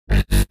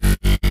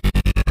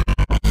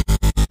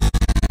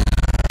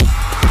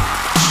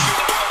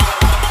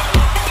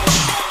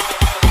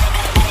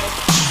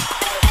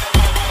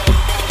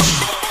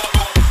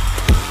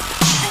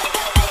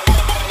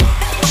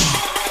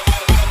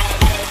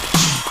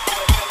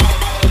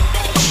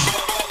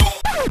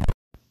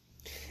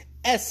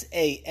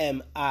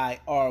Samirye.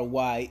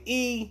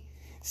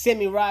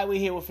 Sammy Rye, we're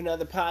here with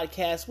another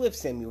podcast with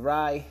Sammy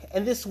Rye.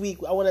 And this week,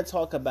 I want to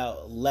talk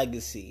about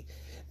legacy.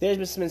 There's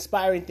been some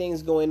inspiring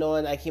things going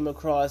on I came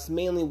across,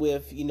 mainly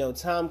with,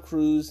 Tom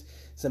Cruise,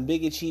 some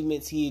big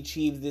achievements he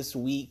achieved this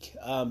week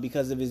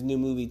because of his new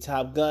movie,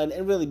 Top Gun,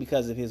 and really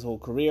because of his whole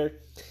career.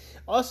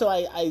 Also,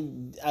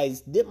 I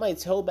dipped my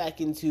toe back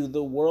into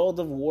the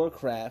World of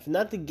Warcraft,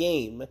 not the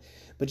game,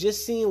 but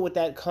just seeing what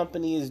that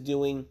company is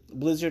doing,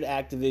 Blizzard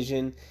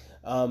Activision,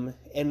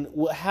 and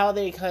how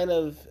they kind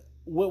of,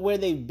 where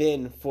they've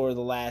been for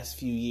the last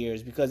few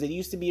years, because it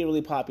used to be a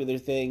really popular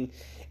thing,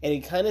 and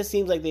it kind of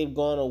seems like they've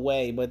gone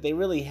away, but they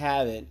really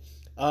haven't.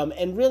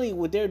 And really,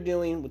 what they're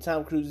doing, what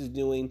Tom Cruise is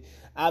doing,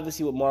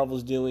 obviously what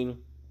Marvel's doing,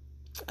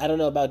 I don't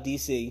know about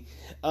DC,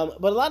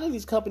 but a lot of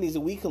these companies that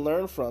we can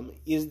learn from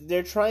is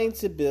they're trying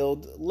to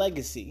build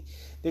legacy.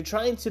 They're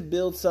trying to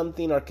build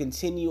something or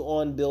continue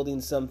on building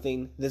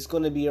something that's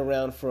going to be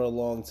around for a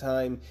long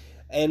time.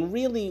 And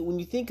really, when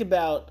you think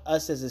about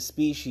us as a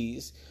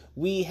species,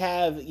 we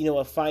have,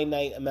 a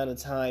finite amount of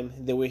time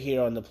that we're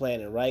here on the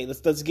planet, right?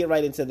 Let's get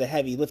right into the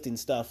heavy lifting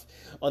stuff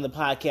on the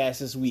podcast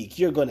this week.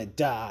 You're going to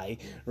die,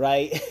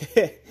 right?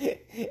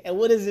 And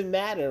what does it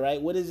matter,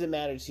 right? What does it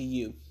matter to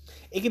you?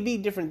 It can be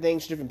different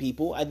things to different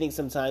people. I think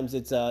sometimes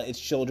it's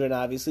children,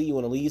 obviously. You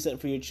want to leave something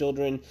for your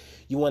children.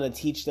 You want to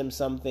teach them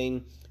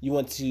something. You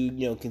want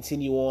to,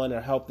 continue on or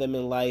help them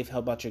in life,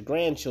 help out your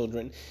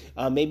grandchildren.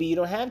 Maybe you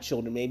don't have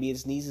children. Maybe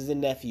it's nieces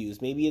and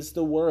nephews. Maybe it's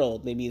the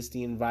world. Maybe it's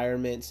the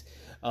environment.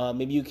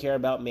 Maybe you care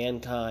about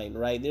mankind,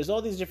 right? There's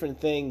all these different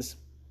things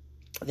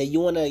that you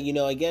want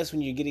to, I guess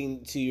when you're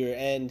getting to your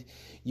end,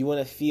 you want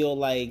to feel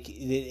like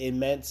it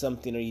meant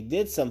something or you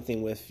did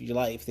something with your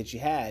life that you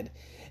had.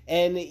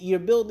 And you're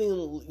building,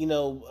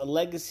 a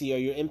legacy or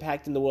you're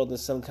impacting the world in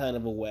some kind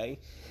of a way.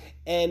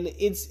 And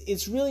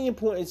it's really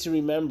important to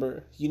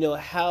remember,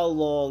 how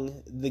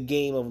long the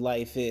game of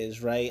life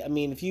is, right? I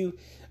mean, if you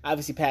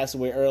obviously pass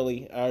away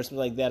early or something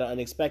like that or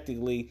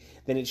unexpectedly,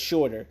 then it's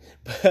shorter.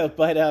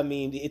 But I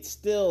mean, it's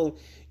still,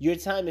 your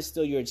time is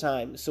still your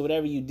time. So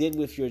whatever you did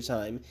with your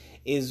time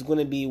is going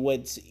to be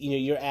what,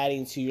 you're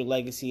adding to your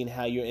legacy and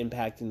how you're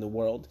impacting the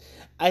world.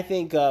 I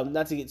think,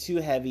 not to get too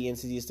heavy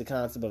into just the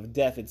concept of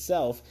death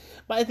itself,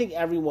 but I think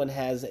everyone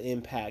has an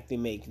impact they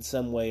make in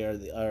some way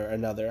or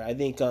another. I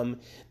think the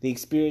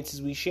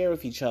experiences we share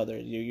with each other,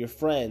 your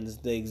friends,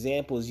 the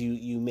examples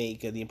you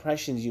make, the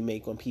impressions you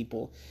make on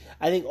people,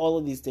 I think all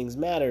of these things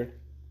matter.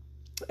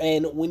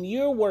 And when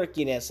you're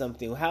working at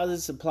something, how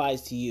this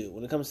applies to you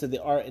when it comes to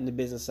the art and the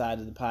business side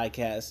of the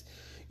podcast,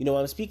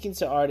 I'm speaking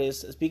to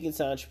artists, speaking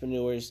to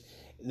entrepreneurs,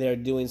 they're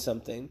doing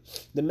something.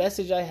 The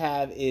message I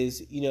have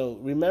is,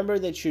 remember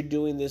that you're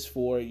doing this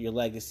for your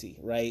legacy,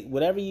 right?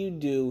 Whatever you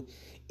do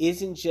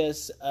isn't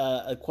just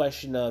a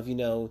question of,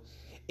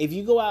 if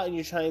you go out and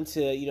you're trying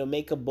to,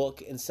 make a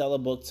book and sell a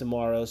book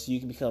tomorrow so you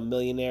can become a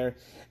millionaire,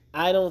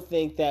 I don't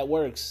think that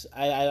works.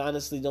 I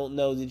honestly don't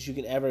know that you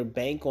can ever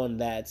bank on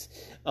that.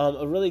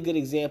 A really good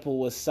example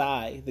was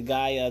Psy, the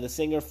guy, the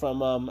singer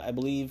from, I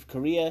believe,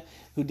 Korea,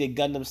 who did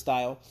Gangnam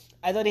Style.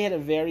 I thought he had a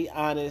very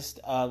honest,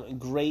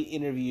 great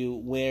interview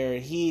where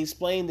he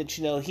explained that,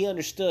 he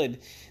understood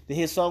that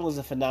his song was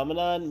a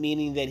phenomenon,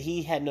 meaning that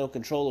he had no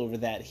control over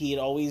that. He had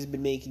always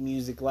been making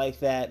music like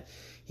that.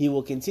 He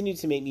will continue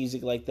to make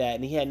music like that,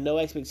 and he had no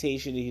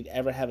expectation that he'd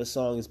ever have a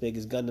song as big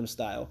as Gangnam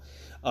Style.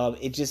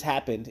 It just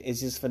happened. It's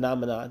just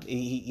phenomenon.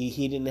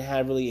 He didn't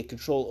have really a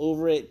control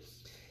over it.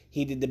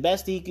 He did the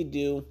best he could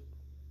do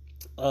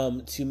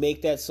to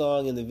make that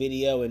song and the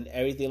video and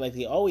everything like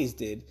he always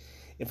did.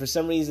 And for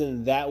some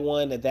reason, that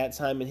one at that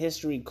time in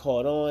history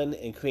caught on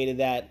and created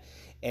that.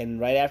 And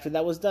right after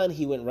that was done,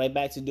 he went right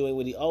back to doing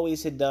what he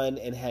always had done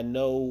and had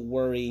no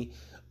worry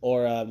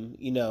or,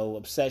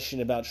 obsession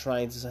about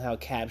trying to somehow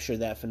capture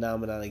that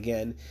phenomenon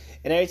again.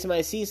 And every time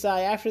I see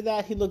Psy after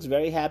that, he looks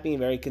very happy and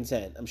very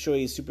content. I'm sure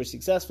he's super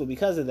successful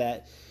because of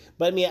that.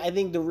 But, I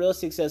think the real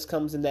success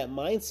comes in that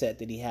mindset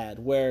that he had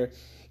where,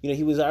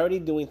 he was already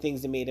doing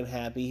things that made him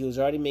happy. He was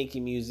already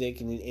making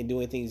music and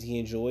doing things he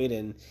enjoyed.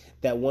 And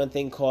that one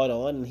thing caught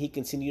on, and he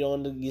continued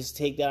on to just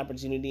take that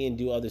opportunity and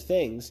do other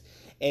things.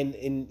 And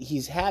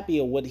he's happy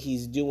at what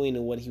he's doing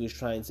and what he was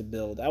trying to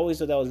build. I always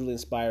thought that was really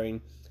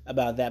inspiring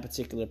about that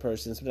particular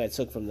person, something I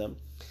took from them.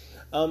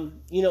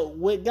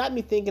 What got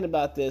me thinking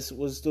about this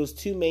was those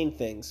two main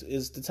things,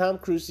 is the Tom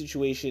Cruise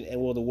situation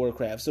and World of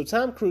Warcraft. So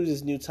Tom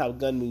Cruise's new Top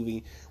Gun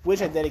movie,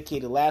 which I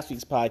dedicated last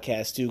week's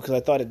podcast to because I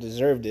thought it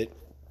deserved it.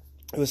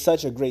 It was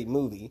such a great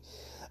movie.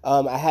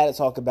 I had to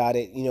talk about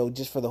it,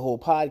 just for the whole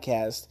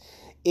podcast.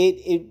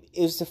 It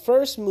was the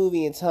first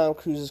movie in Tom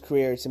Cruise's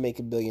career to make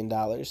 $1 billion.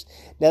 Now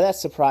that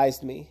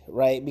surprised me,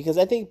 right? Because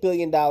I think $1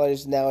 billion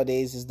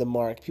nowadays is the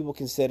mark. People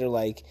consider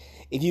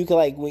if you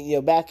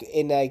could back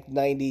in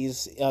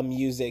 90s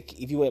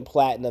music, if you went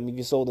platinum, if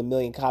you sold 1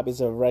 million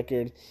copies of a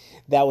record,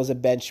 that was a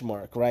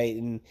benchmark, right?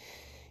 And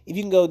if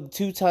you can go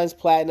 2 times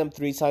platinum,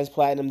 3 times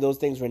platinum, those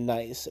things were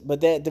nice.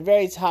 But the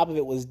very top of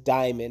it was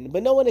diamond.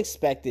 But no one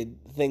expected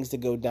things to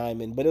go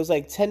diamond. But it was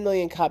 10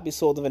 million copies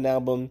sold of an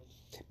album.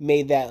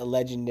 made that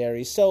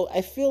legendary. So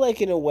I feel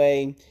like in a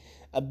way,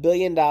 $1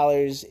 billion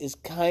is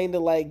kind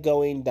of like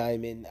going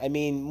diamond. I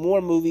mean,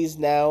 more movies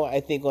now, I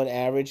think on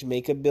average,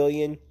 make a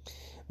billion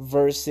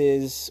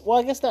versus, well,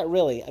 I guess not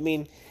really. I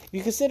mean,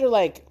 you consider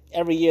like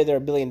every year there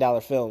are $1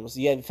 billion films.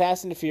 You have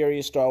Fast and the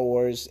Furious, Star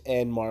Wars,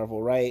 and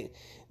Marvel, right?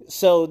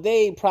 So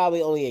they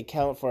probably only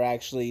account for,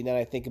 actually, now that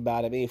I think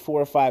about it, maybe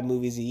 4 or 5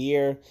 movies a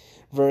year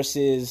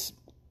versus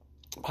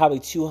probably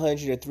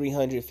 200 or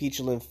 300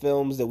 feature-length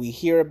films that we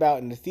hear about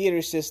in the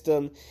theater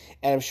system,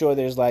 and I'm sure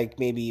there's like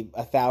maybe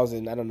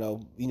 1,000, I don't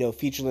know,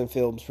 feature-length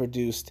films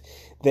produced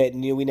that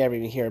we never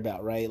even hear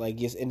about, right? Like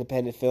just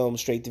independent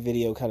films,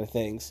 straight-to-video kind of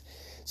things.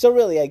 So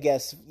really, I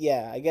guess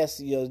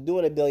doing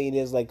 $1 billion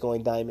is like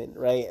going diamond,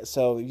 right?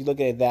 So you look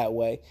at it that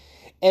way.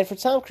 And for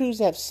Tom Cruise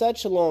to have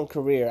such a long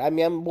career, I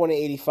mean, I'm born in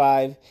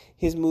 '85.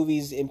 His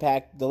movies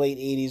impact the late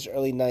 '80s,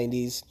 early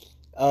 '90s.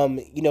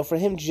 For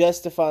him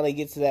just to finally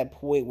get to that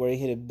point where he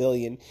hit $1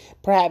 billion,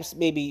 perhaps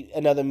maybe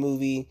another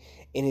movie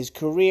in his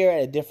career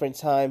at a different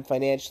time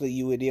financially,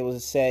 you would be able to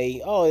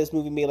say, oh, this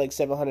movie made like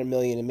 $700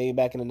 million, and maybe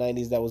back in the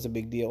 '90s that was a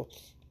big deal.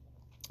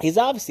 He's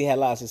obviously had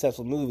a lot of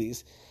successful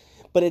movies,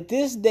 but at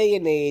this day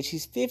and age,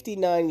 he's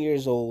 59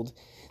 years old.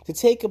 To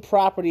take a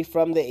property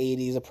from the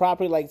 '80s, a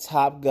property like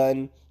Top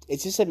Gun,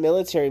 it's just a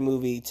military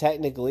movie,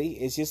 technically.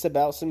 It's just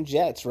about some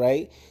jets,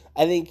 right?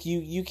 I think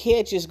you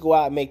can't just go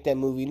out and make that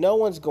movie. No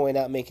one's going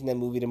out making that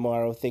movie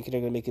tomorrow thinking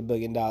they're going to make $1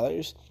 billion.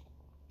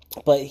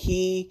 But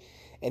he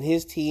and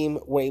his team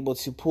were able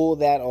to pull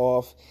that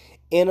off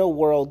in a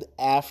world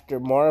after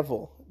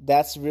Marvel.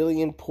 That's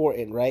really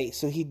important, right?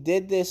 So he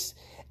did this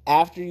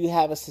after you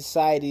have a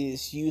society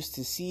that's used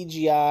to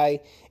CGI,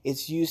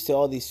 it's used to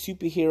all these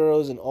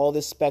superheroes and all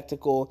this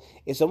spectacle.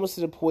 It's almost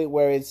to the point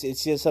where it's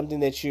just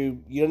something that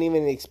you don't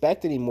even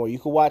expect anymore. You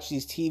can watch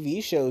these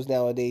TV shows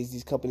nowadays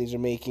these companies are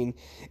making,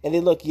 and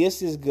they look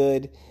just as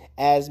good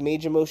as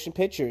major motion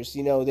pictures.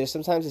 There's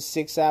sometimes it's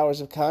 6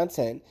 hours of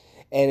content,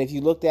 and if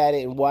you looked at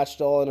it and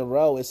watched all in a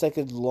row, it's like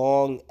a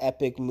long,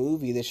 epic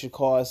movie that should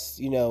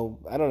cost, I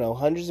don't know,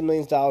 hundreds of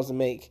millions of dollars to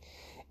make.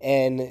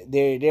 And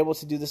they're able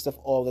to do this stuff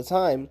all the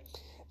time.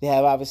 They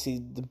have, obviously,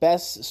 the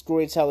best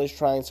storytellers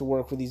trying to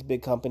work with these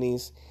big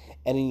companies.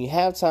 And then you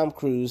have Tom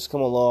Cruise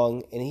come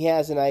along, and he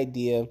has an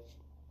idea,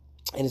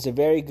 and it's a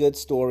very good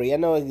story. I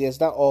know it's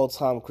not all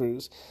Tom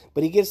Cruise,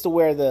 but he gets to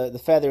wear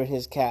the feather in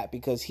his cap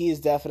because he is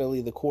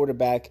definitely the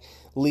quarterback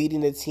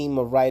leading the team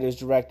of writers,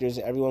 directors,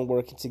 everyone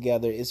working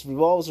together. It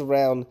revolves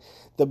around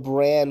the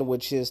brand,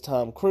 which is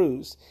Tom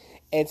Cruise.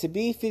 And to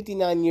be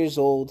 59 years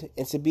old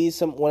and to be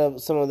some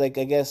of like,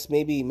 I guess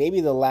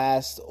maybe the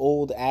last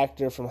old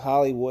actor from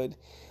Hollywood,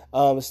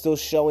 still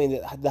showing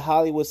that the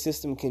Hollywood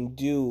system can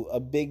do a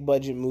big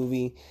budget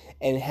movie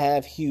and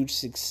have huge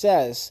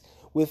success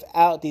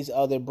without these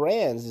other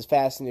brands, as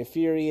Fast and the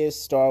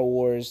Furious, Star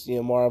Wars,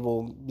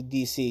 Marvel,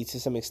 DC to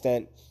some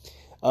extent.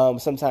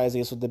 Sometimes I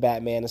guess with the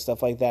Batman and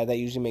stuff like that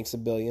usually makes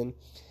 $1 billion.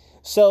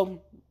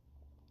 So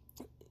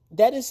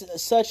that is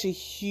such a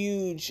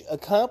huge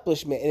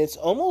accomplishment, and it's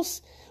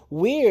almost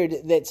weird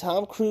that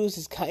Tom Cruise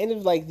is kind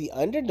of like the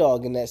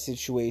underdog in that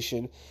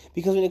situation,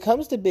 because when it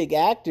comes to big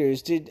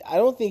actors, I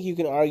don't think you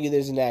can argue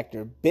there's an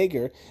actor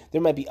bigger.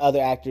 There might be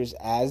other actors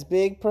as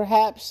big,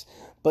 perhaps,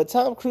 but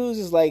Tom Cruise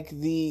is like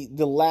the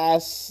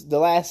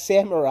last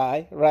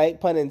samurai, right?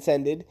 Pun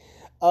intended,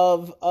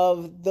 of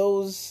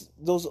those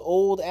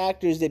old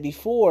actors that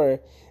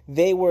before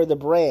they were the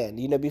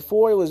brand.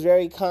 Before it was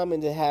very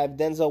common to have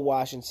Denzel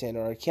Washington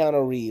or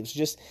Keanu Reeves.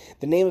 Just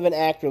the name of an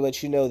actor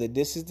lets you know that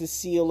this is the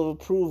seal of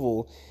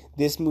approval.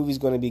 This movie's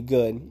going to be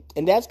good.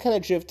 And that's kind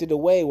of drifted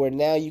away, where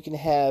now you can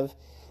have,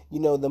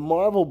 the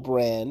Marvel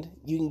brand.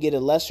 You can get a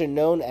lesser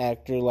known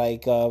actor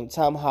like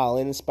Tom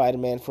Holland in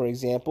Spider-Man, for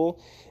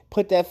example.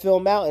 Put that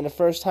film out, and the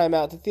first time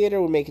out the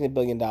theater, we're making $1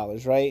 billion,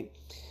 right?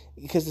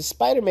 Because the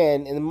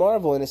Spider-Man and the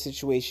Marvel in a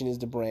situation is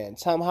the brand.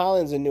 Tom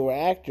Holland's a newer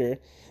actor,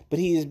 but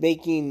he's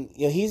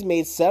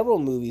made several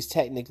movies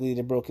technically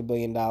that broke $1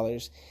 billion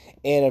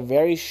in a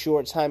very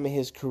short time in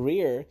his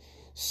career.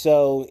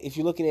 So if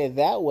you're looking at it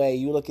that way,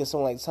 you look at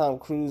someone like Tom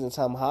Cruise and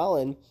Tom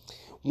Holland,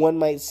 one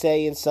might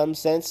say in some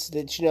sense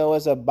that,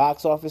 as a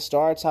box office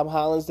star, Tom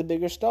Holland's the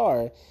bigger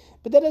star.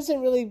 But that doesn't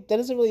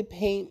really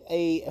paint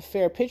a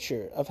fair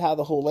picture of how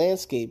the whole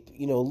landscape,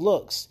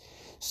 looks.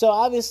 So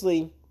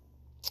obviously,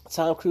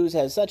 Tom Cruise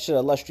has such an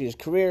illustrious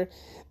career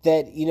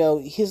that,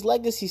 his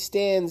legacy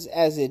stands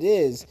as it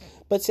is.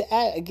 But to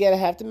add, again, I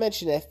have to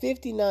mention, at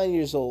 59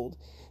 years old,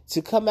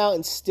 to come out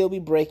and still be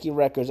breaking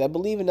records. I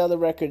believe another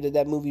record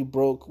that movie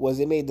broke was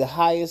it made the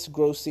highest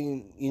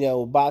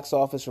grossing, box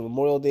office for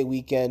Memorial Day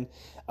weekend.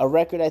 A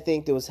record, I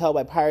think, that was held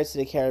by Pirates of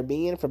the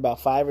Caribbean for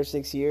about 5 or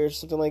 6 years,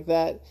 something like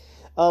that.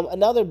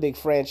 Another big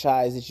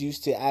franchise that's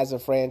used to, as a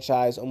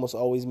franchise, almost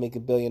always make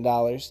 $1 billion.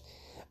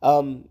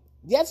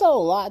 That's a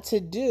lot to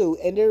do,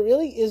 and there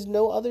really is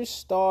no other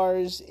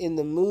stars in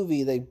the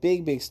movie, like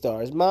big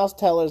stars. Miles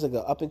Teller's like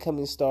an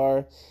up-and-coming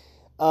star.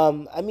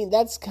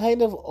 That's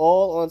kind of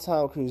all on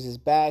Tom Cruise's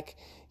back.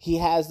 he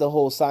has the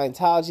whole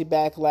Scientology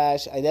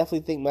backlash. I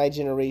definitely think my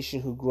generation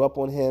who grew up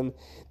on him,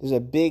 there's a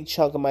big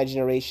chunk of my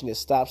generation that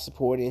stopped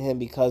supporting him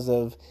because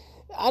of,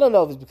 I don't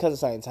know if it's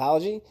because of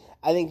Scientology.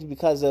 I think it's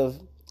because of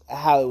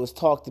how it was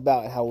talked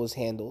about and how it was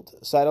handled.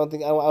 So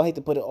I hate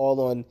to put it all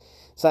on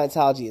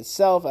Scientology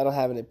itself. I don't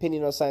have an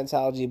opinion on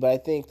Scientology, but I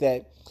think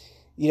that,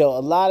 a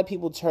lot of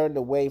people turned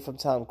away from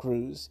Tom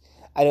Cruise.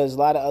 I know there's a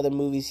lot of other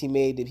movies he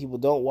made that people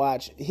don't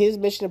watch. His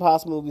Mission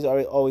Impossible movies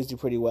always do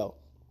pretty well.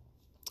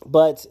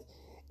 But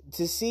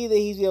to see that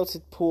he's able to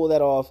pull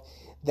that off,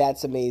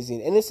 that's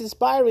amazing. And it's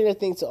inspiring, I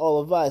think, to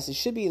all of us. It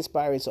should be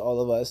inspiring to all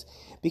of us.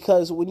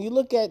 Because when you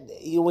look at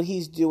what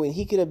he's doing,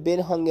 he could have been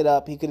hung it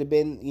up. He could have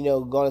been,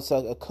 gone into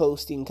a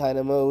coasting kind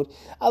of mode.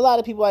 A lot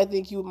of people, I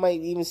think you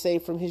might even say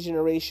from his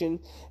generation,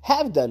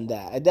 have done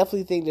that. I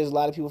definitely think there's a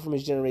lot of people from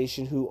his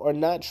generation who are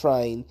not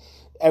trying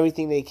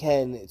everything they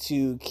can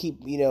to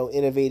keep,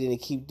 innovating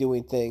and keep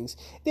doing things.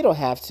 They don't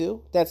have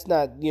to. That's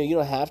not, you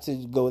don't have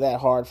to go that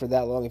hard for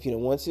that long if you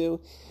don't want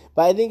to.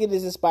 But I think it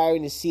is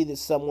inspiring to see that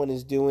someone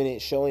is doing it,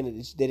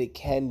 showing that it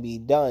can be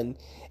done,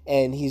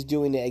 and he's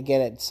doing it, again,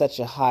 at such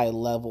a high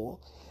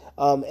level.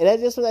 And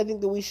that's just what I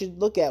think that we should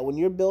look at. When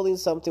you're building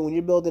something, when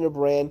you're building a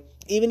brand,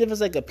 even if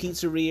it's like a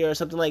pizzeria or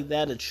something like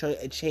that,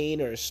 a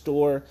chain or a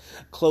store,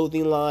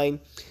 clothing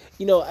line,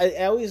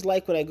 I always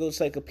like when I go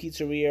to like a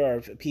pizzeria or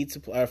a pizza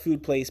or a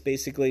food place,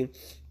 basically.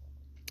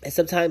 And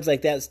sometimes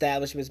like that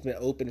establishment's been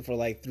open for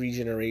like 3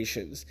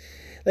 generations.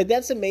 Like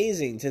that's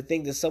amazing to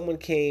think that someone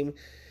came,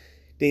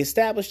 they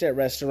established that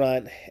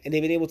restaurant, and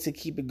they've been able to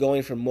keep it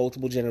going for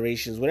multiple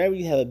generations. Whenever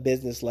you have a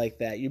business like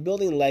that, you're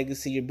building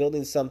legacy, you're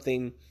building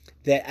something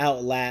that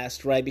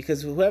outlasts, right?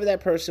 Because whoever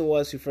that person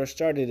was who first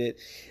started it,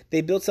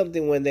 they built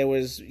something when there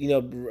was,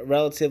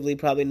 relatively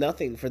probably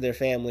nothing for their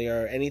family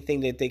or anything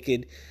that they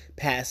could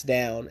pass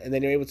down. And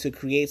then they're able to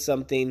create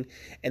something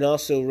and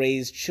also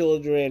raise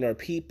children or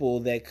people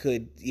that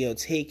could,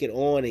 take it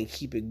on and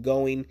keep it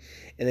going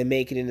and then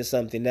make it into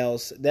something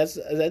else. I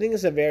think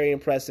it's a very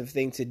impressive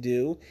thing to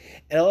do.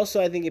 And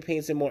also I think it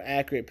paints a more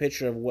accurate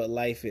picture of what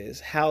life is,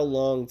 how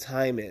long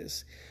time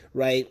is,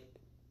 right?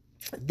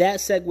 That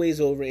segues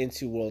over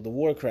into World of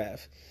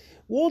Warcraft.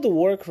 World of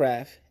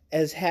Warcraft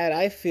has had,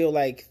 I feel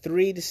like,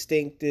 3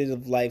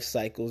 distinctive life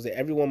cycles that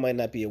everyone might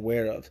not be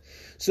aware of.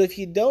 So if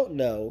you don't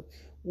know,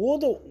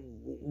 World of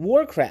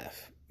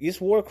Warcraft,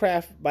 just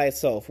Warcraft by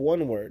itself,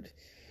 one word.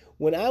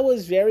 When I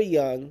was very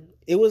young,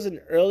 it was an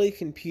early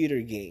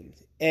computer game.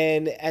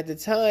 And at the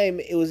time,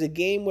 it was a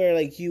game where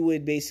like you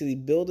would basically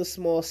build a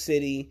small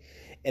city,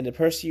 and the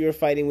person you were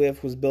fighting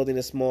with was building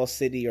a small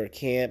city or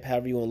camp,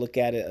 however you want to look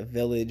at it, a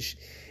village.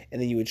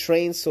 And then you would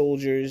train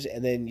soldiers,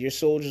 and then your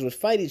soldiers would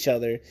fight each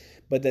other.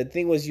 But the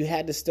thing was, you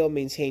had to still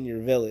maintain your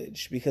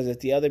village, because if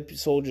the other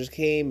soldiers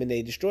came and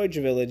they destroyed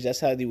your village,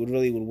 that's how they would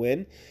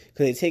win,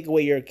 because they take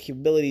away your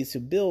ability to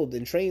build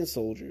and train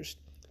soldiers.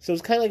 So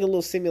it's kind of like a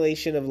little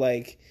simulation of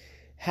like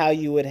how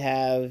you would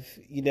have,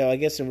 I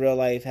guess in real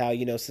life, how,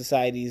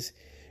 societies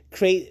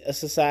create a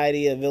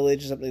society, a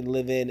village, or something to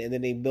live in, and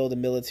then they build a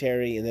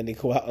military, and then they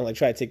go out and like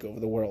try to take over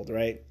the world,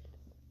 right?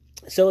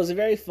 So it was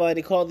very fun.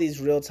 They call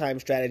these real-time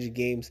strategy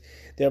games.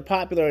 They're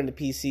popular on the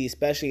PC,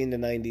 especially in the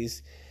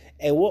 90s.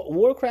 And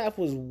Warcraft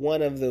was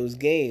one of those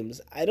games.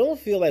 I don't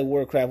feel like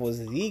Warcraft was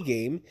the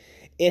game.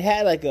 It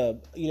had like a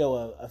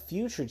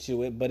future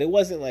to it, but it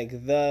wasn't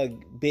like the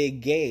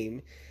big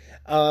game.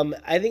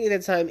 I think at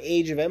the time,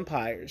 Age of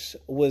Empires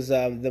was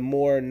the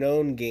more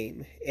known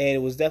game, and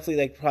it was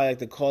definitely probably like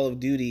the Call of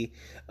Duty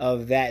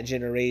of that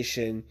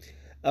generation.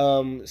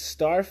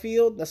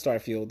 StarCraft,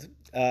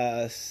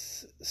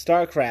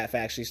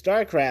 actually.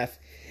 StarCraft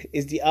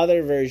is the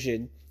other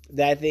version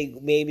that I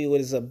think maybe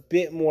was a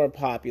bit more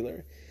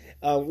popular.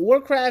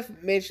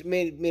 Warcraft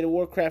made a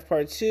Warcraft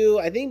Part 2.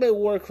 I think by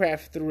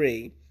Warcraft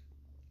 3,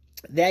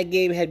 that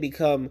game had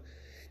become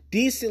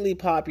decently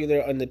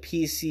popular on the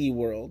PC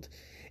world.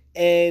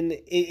 And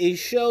it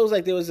shows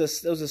like there was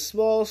a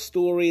small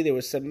story, there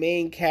were some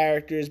main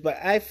characters, but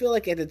I feel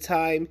like at the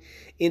time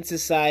in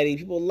society,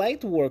 people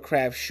liked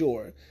Warcraft,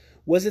 sure.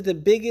 Was it the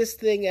biggest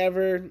thing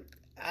ever?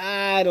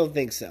 I don't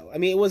think so. I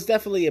mean, it was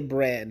definitely a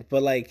brand,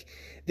 but like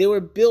they were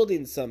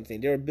building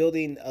something. They were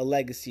building a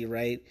legacy,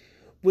 right?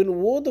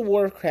 When World of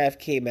Warcraft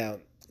came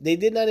out, they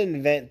did not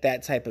invent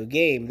that type of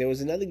game. There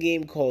was another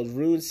game called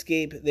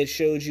RuneScape that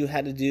showed you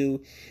how to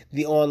do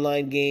the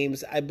online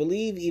games. I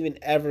believe even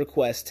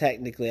EverQuest,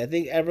 technically. I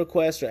think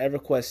EverQuest or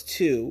EverQuest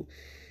 2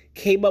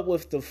 came up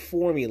with the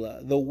formula,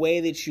 the way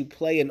that you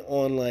play an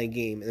online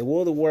game. And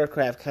World of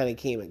Warcraft kind of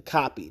came and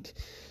copied.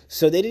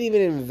 So they didn't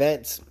even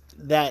invent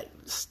that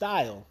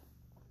style.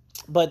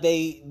 But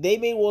they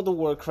made World of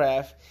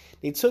Warcraft.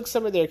 They took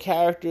some of their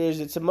characters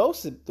that to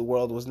most of the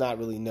world was not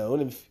really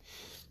known.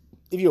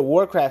 If you're a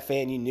Warcraft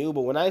fan, you knew.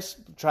 But when I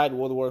tried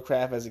World of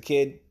Warcraft as a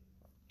kid,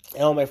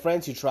 and all my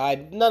friends who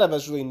tried, none of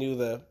us really knew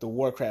the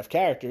Warcraft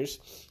characters.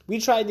 We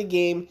tried the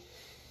game.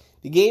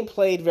 The game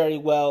played very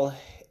well,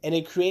 and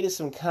it created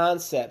some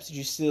concepts that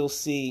you still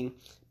see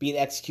being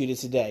executed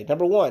today.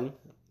 Number one,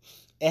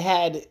 it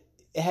had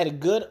a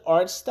good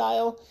art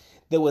style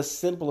that was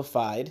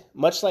simplified,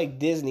 much like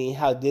Disney,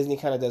 how Disney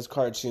kind of does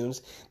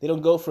cartoons. They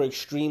don't go for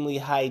extremely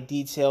high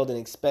detailed and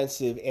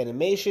expensive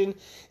animation.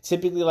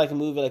 Typically, like a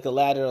movie like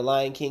Aladdin or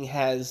Lion King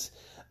has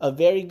a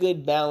very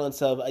good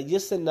balance of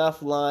just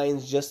enough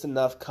lines, just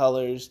enough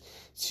colors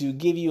to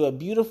give you a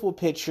beautiful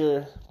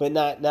picture, but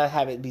not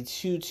have it be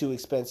too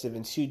expensive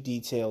and too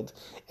detailed.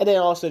 And then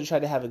also to try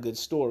to have a good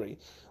story.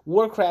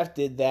 Warcraft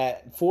did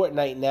that.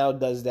 Fortnite now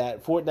does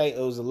that. Fortnite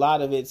owes a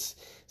lot of its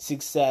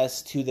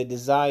success to the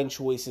design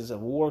choices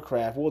of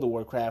Warcraft, World of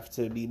Warcraft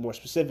to be more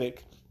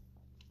specific.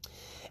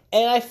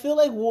 And I feel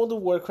like World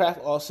of Warcraft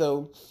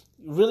also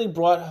really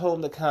brought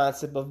home the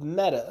concept of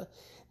meta.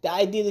 The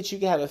idea that you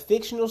can have a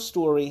fictional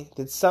story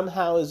that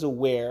somehow is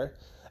aware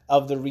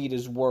of the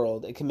reader's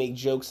world. It can make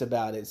jokes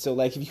about it. So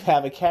like if you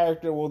have a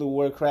character in World of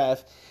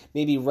Warcraft,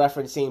 maybe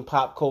referencing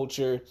pop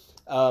culture,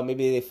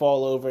 maybe they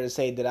fall over and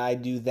say, did I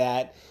do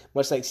that?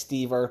 Much like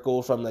Steve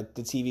Urkel from like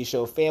the TV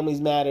show Family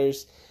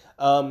Matters.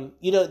 In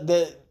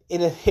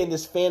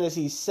this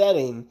fantasy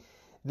setting,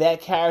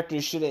 that character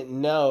shouldn't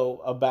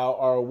know about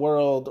our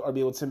world or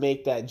be able to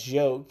make that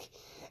joke.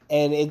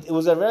 And it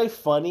was a very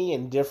funny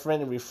and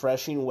different and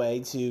refreshing way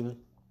to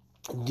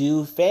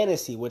do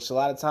fantasy, which a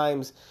lot of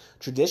times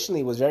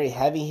traditionally was very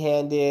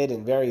heavy-handed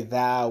and very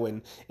thou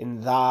and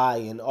thy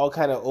and all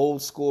kind of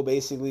old school,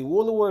 basically.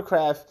 World of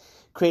Warcraft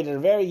created a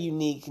very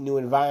unique new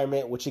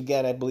environment, which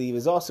again I believe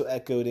is also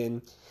echoed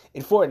in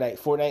Fortnite.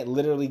 Fortnite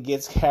literally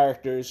gets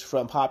characters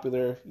from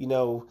popular,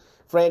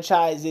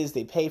 franchises.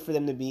 They pay for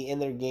them to be in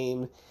their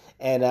game,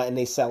 and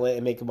they sell it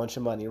and make a bunch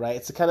of money, right?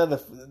 It's kind of the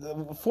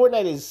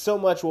Fortnite is so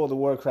much World of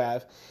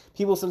Warcraft.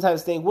 People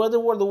sometimes think, where did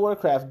World of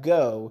Warcraft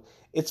go?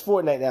 It's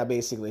Fortnite now,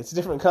 basically. It's a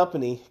different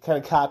company,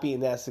 kind of copying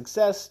that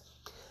success.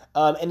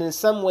 And in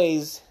some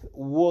ways,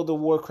 World of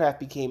Warcraft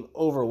became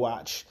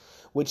Overwatch,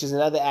 which is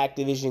another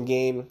Activision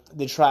game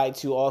that tried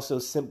to also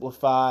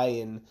simplify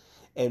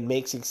and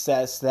make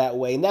success that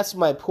way. And that's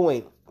my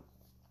point.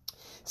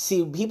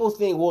 See, people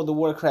think World of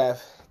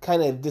Warcraft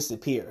kind of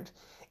disappeared.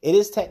 It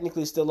is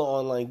technically still an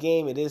online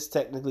game. It is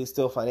technically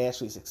still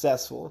financially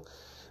successful.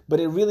 But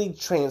it really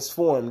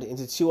transformed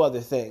into two other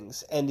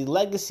things. And the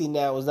legacy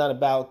now is not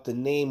about the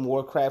name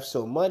Warcraft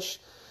so much,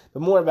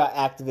 but more about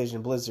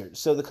Activision Blizzard.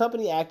 So the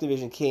company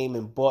Activision came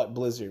and bought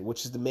Blizzard,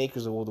 which is the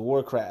makers of World of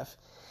Warcraft.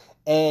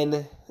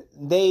 And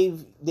they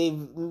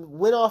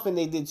went off and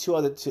they did two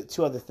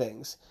other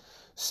things.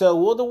 So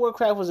World of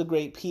Warcraft was a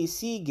great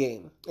PC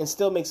game and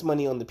still makes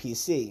money on the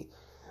PC.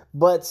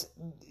 But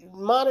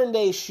modern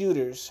day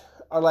shooters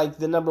are like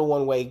the number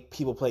one way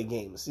people play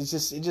games.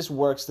 It just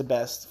works the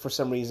best for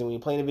some reason. When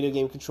you're playing a video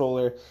game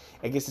controller,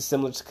 I guess it's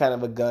similar to kind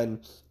of a gun.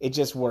 It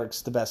just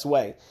works the best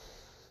way.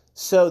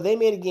 So they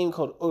made a game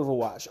called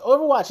Overwatch.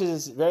 Overwatch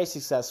is a very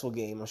successful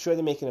game. I'm sure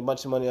they're making a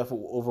bunch of money off of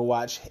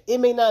Overwatch. It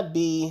may not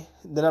be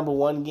the number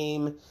one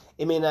game.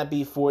 It may not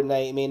be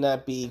Fortnite. It may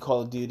not be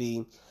Call of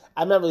Duty.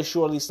 I'm not really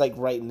sure, at least like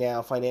right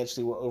now,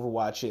 financially, where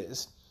Overwatch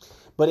is.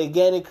 But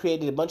again, it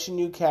created a bunch of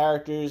new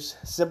characters,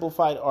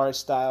 simplified art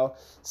style,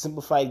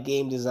 simplified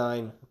game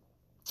design,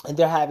 and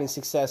they're having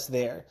success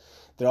there.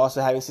 They're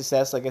also having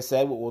success, like I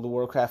said, with World of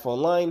Warcraft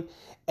Online.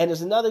 And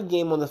there's another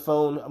game on the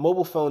phone,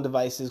 mobile phone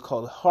devices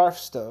called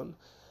Hearthstone.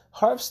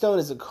 Hearthstone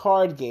is a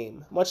card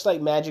game, much like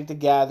Magic the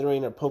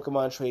Gathering or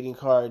Pokemon trading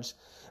cards,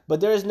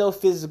 but there is no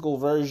physical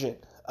version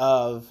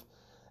of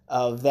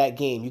that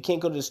game. You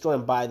can't go to the store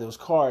and buy those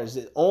cards.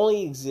 It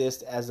only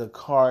exists as a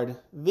card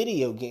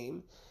video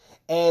game.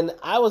 And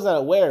I was not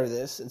aware of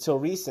this until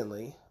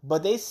recently,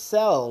 but they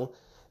sell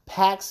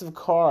packs of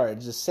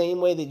cards the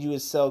same way that you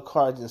would sell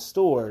cards in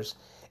stores,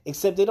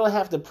 except they don't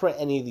have to print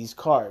any of these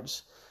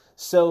cards.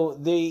 So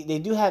they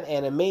do have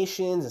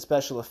animations and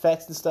special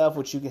effects and stuff,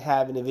 which you can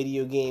have in a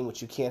video game,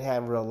 which you can't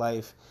have in real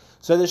life.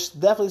 So there's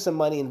definitely some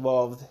money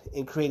involved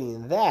in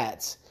creating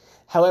that.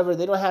 However,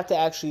 they don't have to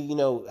actually,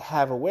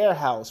 have a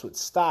warehouse with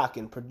stock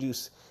and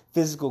produce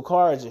physical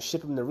cards and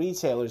ship them to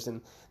retailers,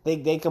 and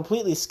they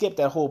completely skip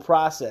that whole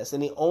process,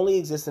 and they only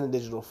exist in a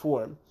digital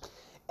form.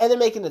 And they're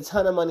making a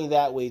ton of money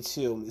that way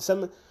too.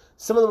 Some of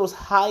the most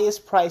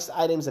highest priced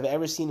items I've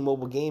ever seen in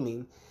mobile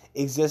gaming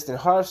exist in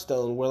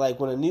Hearthstone, where like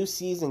when a new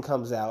season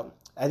comes out,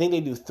 I think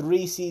they do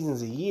 3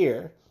 seasons a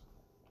year,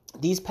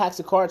 these packs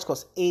of cards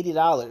cost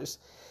 $80.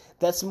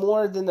 That's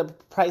more than the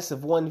price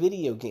of one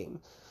video game.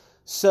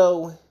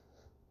 So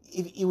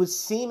it would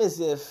seem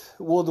as if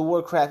World of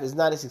Warcraft is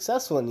not as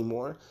successful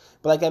anymore.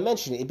 But like I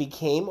mentioned, it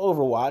became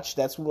Overwatch.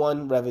 That's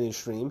one revenue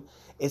stream.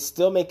 It's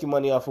still making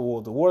money off of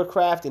World of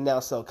Warcraft and now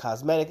sell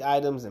cosmetic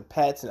items and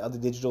pets and other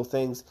digital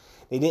things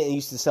they didn't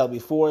used to sell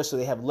before. So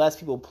they have less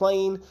people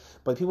playing.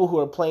 But people who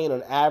are playing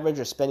on average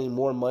are spending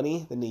more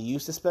money than they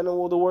used to spend on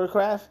World of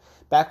Warcraft.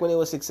 Back when it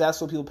was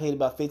successful, people paid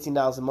about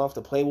 $15 a month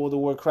to play World of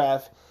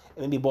Warcraft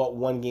and maybe bought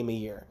one game a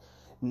year.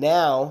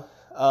 Now,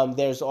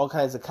 there's all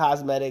kinds of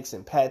cosmetics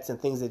and pets and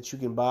things that you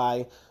can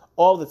buy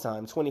all the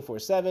time,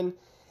 24/7.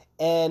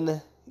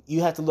 And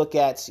you have to look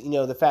at,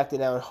 the fact that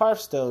now in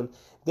Hearthstone,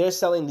 they're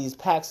selling these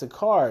packs of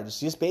cards,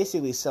 just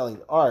basically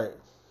selling art,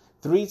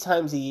 3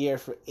 times a year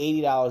for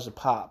 $80 a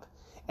pop.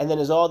 And then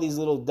there's all these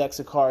little decks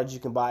of cards you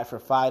can buy for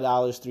 $5,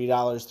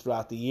 $3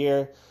 throughout the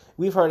year.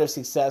 We've heard of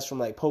success from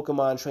like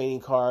Pokemon trading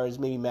cards,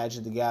 maybe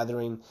Magic the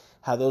Gathering,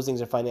 how those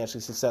things are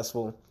financially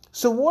successful.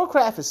 So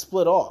Warcraft is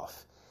split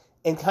off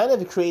and kind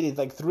of created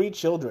like 3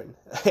 children,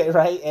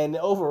 right? And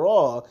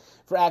overall,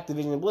 for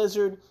Activision and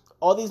Blizzard,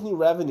 all these new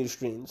revenue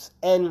streams.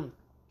 And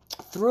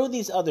through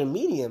these other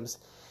mediums,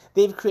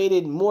 they've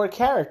created more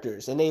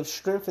characters and they've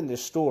strengthened their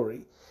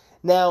story.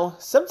 Now,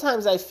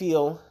 sometimes I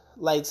feel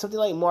like something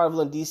like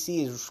Marvel and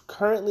DC is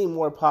currently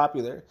more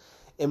popular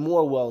and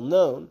more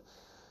well-known.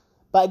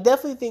 But I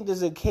definitely think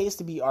there's a case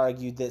to be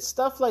argued that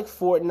stuff like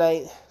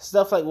Fortnite,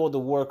 stuff like World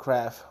of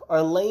Warcraft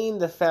are laying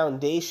the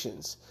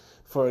foundations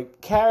for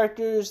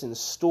characters and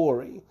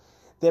story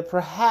that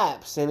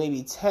perhaps in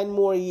maybe 10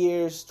 more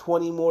years,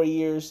 20 more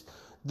years,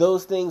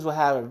 those things will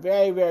have a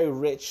very, very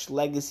rich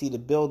legacy to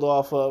build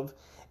off of,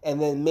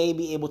 and then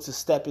maybe able to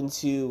step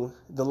into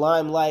the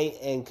limelight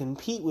and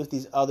compete with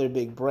these other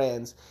big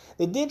brands.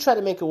 They did try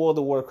to make a World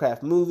of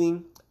Warcraft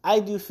movie. I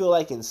do feel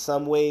like in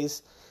some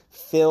ways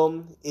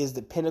film is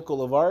the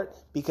pinnacle of art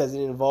because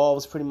it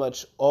involves pretty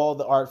much all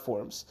the art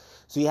forms.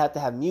 So you have to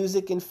have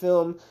music in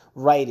film,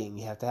 writing,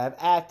 you have to have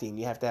acting,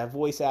 you have to have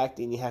voice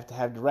acting, you have to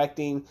have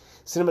directing,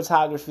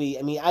 cinematography.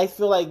 I mean, I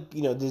feel like,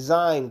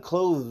 design,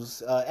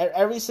 clothes,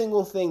 every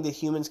single thing that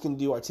humans can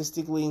do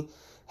artistically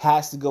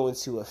has to go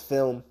into a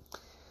film.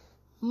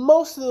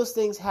 Most of those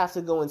things have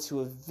to go into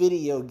a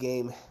video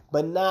game,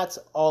 but not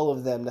all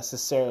of them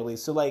necessarily.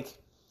 So like,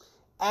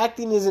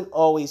 acting isn't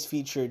always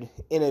featured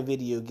in a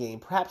video game.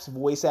 Perhaps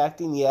voice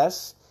acting,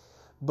 yes,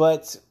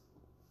 but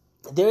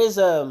there is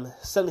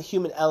some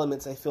human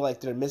elements I feel like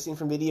that are missing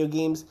from video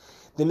games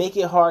that make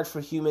it hard for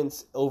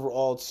humans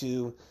overall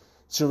to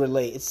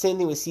relate. It's the same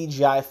thing with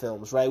CGI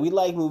films, right? We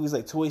like movies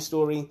like Toy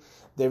Story.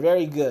 They're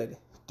very good.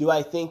 Do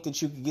I think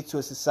that you could get to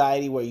a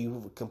society where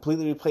you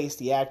completely replace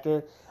the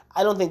actor?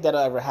 I don't think that'll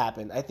ever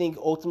happen. I think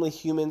ultimately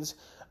humans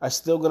are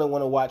still going to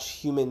want to watch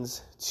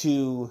humans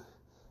to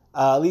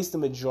at least the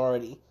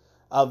majority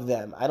of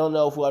them. I don't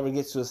know if we'll ever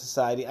get to a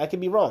society. I could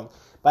be wrong,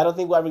 but I don't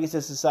think we'll ever get to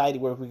a society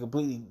where we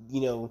completely,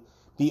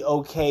 be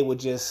okay with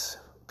just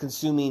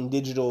consuming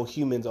digital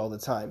humans all the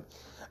time.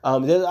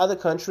 There's other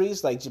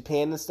countries like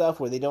Japan and stuff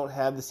where they don't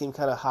have the same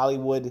kind of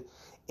Hollywood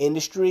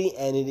industry,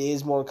 and it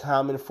is more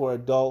common for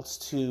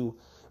adults to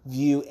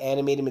view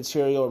animated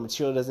material or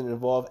material that doesn't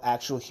involve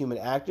actual human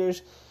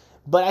actors.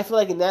 But I feel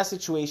like in that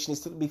situation,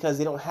 it's because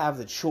they don't have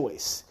the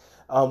choice.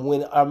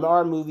 When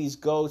our movies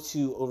go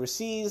to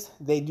overseas,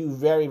 they do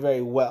very,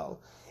 very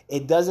well.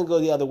 It doesn't go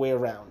the other way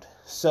around.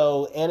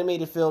 So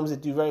animated films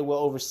that do very well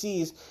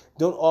overseas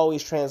don't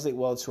always translate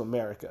well to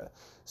America.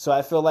 So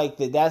I feel like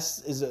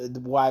that's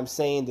why I'm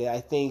saying that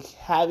I think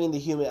having the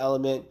human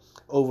element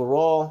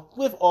overall,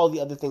 with all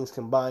the other things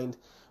combined,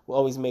 will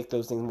always make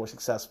those things more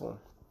successful.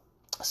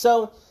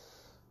 So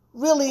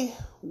really,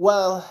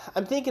 while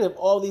I'm thinking of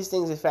all these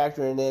things and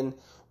factoring in,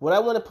 what I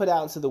want to put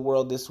out into the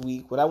world this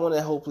week, what I want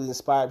to hopefully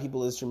inspire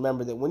people is to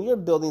remember that when you're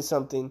building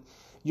something,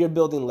 you're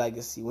building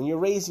legacy. When you're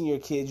raising your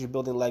kids, you're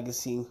building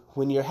legacy.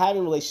 When you're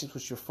having relationships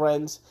with your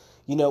friends,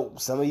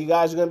 some of you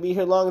guys are going to be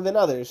here longer than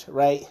others,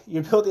 right?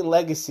 You're building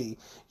legacy.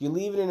 You're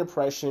leaving an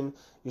impression.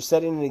 You're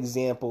setting an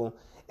example.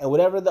 And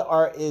whatever the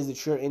art is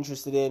that you're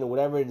interested in, or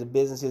whatever the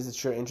business is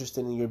that you're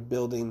interested in, you're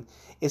building,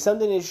 is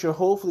something that you're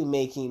hopefully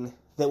making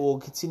that will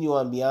continue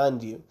on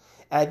beyond you.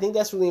 And I think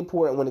that's really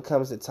important when it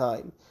comes to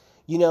time.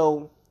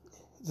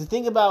 The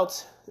thing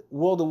about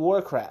World of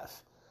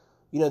Warcraft,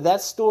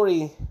 that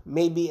story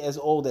may be as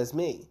old as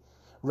me,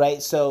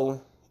 right?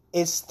 So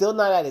it's still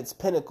not at its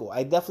pinnacle.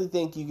 I definitely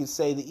think you could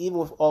say that even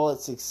with all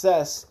its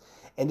success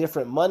and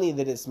different money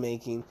that it's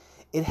making,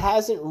 it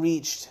hasn't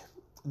reached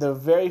the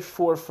very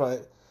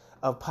forefront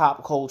of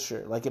pop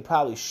culture like it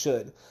probably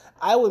should.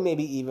 I would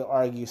maybe even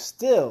argue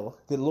still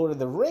that Lord of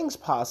the Rings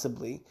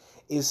possibly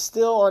is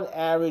still on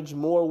average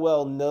more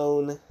well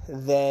known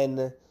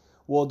than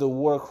World of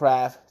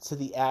Warcraft to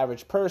the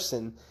average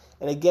person.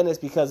 And again, it's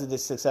because of the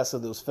success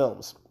of those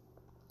films.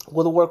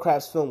 World of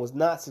Warcraft's film was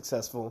not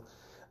successful.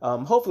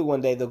 Hopefully one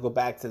day they'll go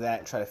back to that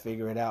and try to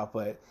figure it out,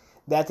 but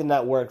that did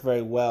not work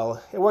very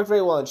well. It worked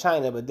very well in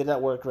China, but did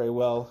not work very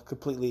well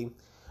completely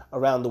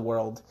around the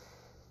world.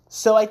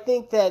 So I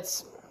think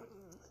that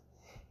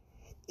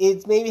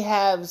it maybe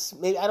I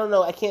don't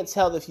know, I can't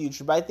tell the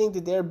future, but I think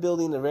that they're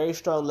building a very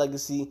strong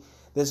legacy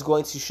that's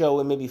going to show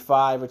in maybe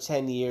 5 or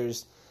 10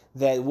 years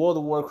that World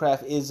of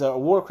Warcraft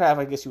Warcraft,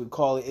 I guess you would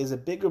call it, is a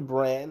bigger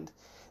brand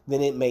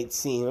than it may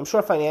seem. I'm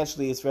sure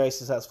financially it's very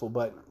successful,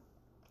 but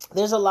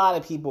there's a lot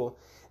of people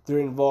that are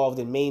involved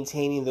in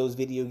maintaining those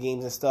video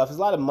games and stuff. There's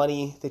a lot of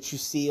money that you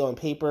see on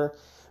paper,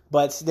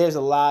 but there's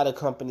a lot of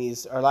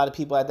companies, or a lot of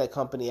people at that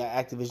company,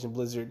 at Activision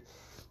Blizzard,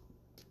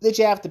 that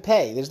you have to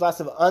pay. There's lots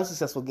of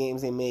unsuccessful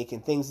games they make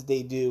and things that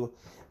they do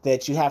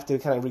that you have to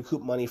kind of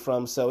recoup money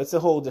from, so it's a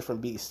whole different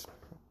beast.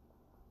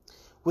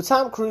 With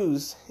Tom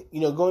Cruise,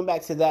 going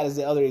back to that as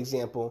the other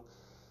example,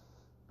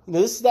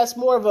 that's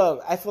more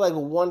of I feel like a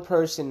one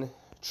person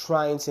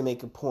trying to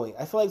make a point.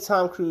 I feel like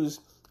Tom Cruise,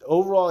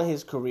 overall in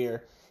his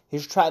career,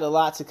 He's tried a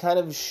lot to kind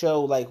of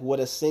show like what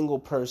a single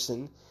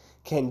person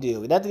can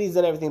do. Not that he's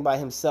done everything by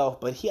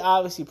himself, but he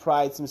obviously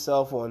prides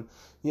himself on,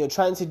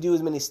 trying to do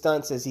as many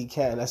stunts as he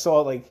can. I saw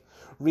like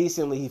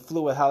recently he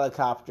flew a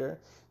helicopter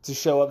to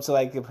show up to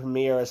like a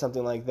premiere or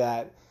something like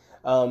that.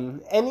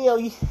 And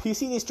you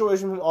see these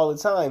stories from him all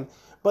the time,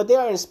 but they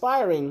are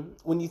inspiring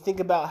when you think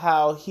about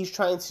how he's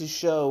trying to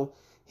show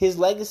his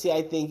legacy.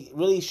 I think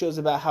really shows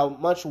about how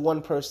much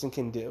one person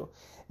can do,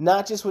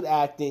 not just with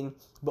acting,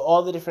 but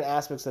all the different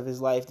aspects of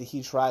his life that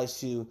he tries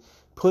to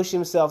push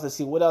himself to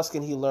see what else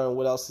can he learn,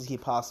 what else is he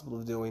possible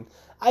of doing.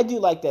 I do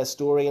like that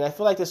story, and I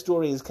feel like the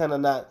story is kind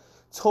of not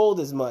told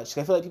as much.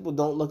 I feel like people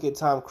don't look at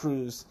Tom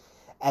Cruise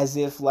as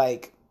if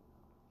like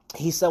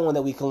he's someone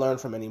that we can learn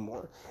from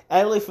anymore. And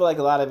I really feel like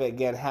a lot of it,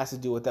 again, has to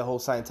do with that whole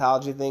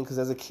Scientology thing, because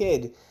as a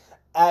kid,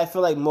 I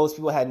feel like most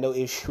people had no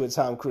issue with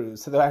Tom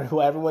Cruise. So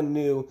everyone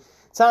knew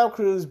Tom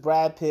Cruise,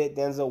 Brad Pitt,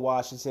 Denzel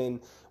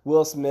Washington,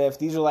 Will Smith.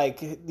 These are like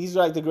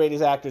the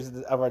greatest actors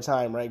of our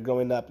time, right?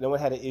 Growing up, no one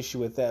had an issue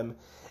with them.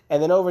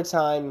 And then over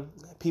time,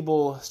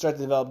 people start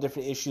to develop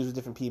different issues with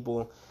different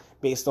people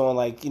based on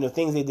like,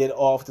 things they did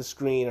off the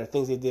screen or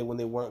things they did when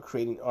they weren't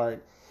creating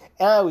art.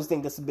 And I always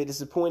think that's a bit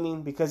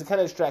disappointing because it kind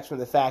of distracts from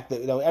the fact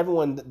that,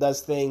 everyone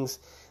does things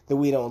that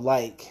we don't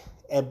like,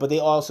 but they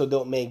also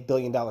don't make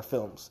billion-dollar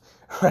films,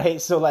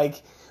 right? So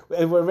like,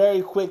 we're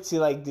very quick to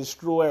like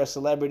destroy our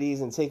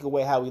celebrities and take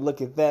away how we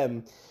look at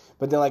them,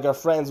 but then like our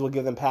friends will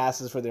give them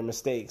passes for their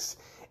mistakes.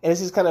 And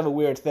this is kind of a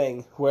weird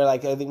thing where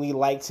like I think we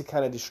like to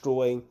kind of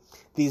destroy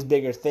these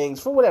bigger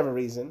things for whatever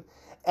reason.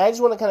 And I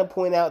just want to kind of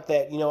point out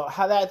that,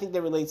 how that I think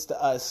that relates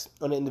to us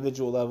on an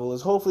individual level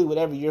is hopefully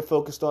whatever you're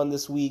focused on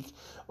this week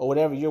or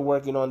whatever you're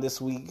working on this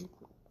week,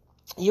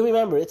 you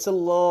remember it's a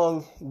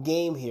long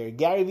game here.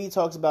 Gary Vee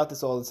talks about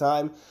this all the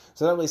time,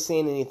 so I'm not really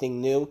saying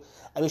anything new.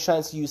 I'm just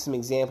trying to use some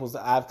examples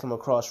that I've come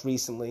across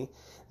recently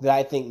that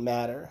I think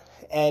matter.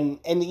 And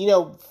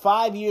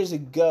 5 years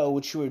ago,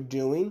 what you were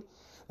doing,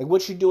 like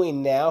what you're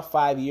doing now,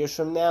 5 years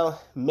from now,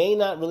 may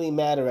not really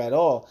matter at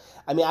all.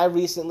 I mean,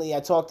 I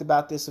talked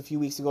about this a few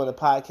weeks ago on the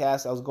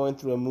podcast. I was going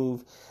through a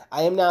move.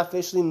 I am now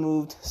officially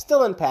moved,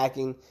 still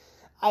unpacking.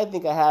 I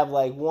think I have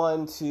like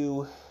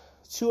 2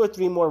 or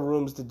 3 more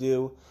rooms to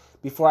do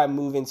before I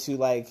move into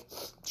like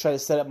try to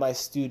set up my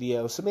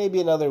studio. So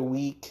maybe another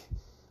week,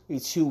 maybe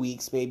 2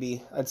 weeks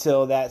maybe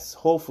until that's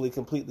hopefully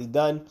completely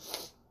done.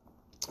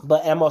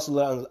 But I'm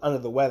also under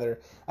the weather.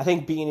 I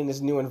think being in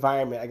this new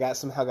environment, I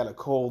somehow got a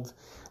cold.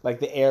 Like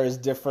the air is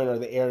different or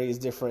the area is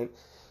different.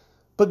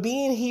 But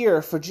being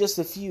here for just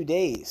a few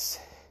days,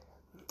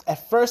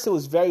 at first it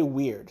was very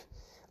weird.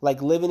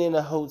 Like living in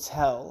a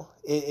hotel,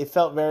 it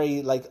felt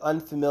very like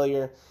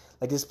unfamiliar.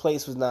 Like this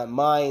place was not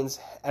mine.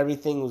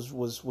 Everything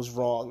was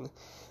wrong.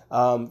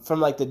 From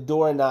like the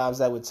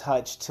doorknobs I would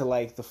touch to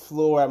like the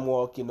floor I'm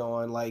walking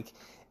on, like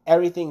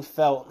everything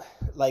felt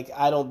like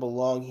I don't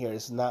belong here.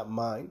 It's not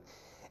mine.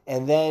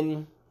 And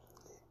then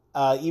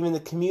even the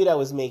commute I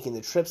was making,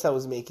 the trips I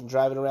was making,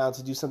 driving around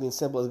to do something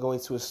simple as going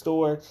to a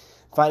store,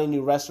 finding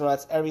new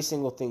restaurants, every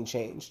single thing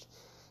changed.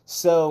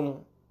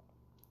 So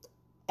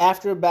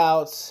after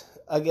about,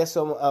 I guess,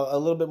 a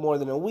little bit more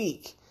than a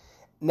week,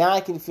 now I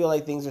can feel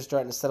like things are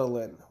starting to settle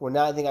in. Where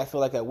now I feel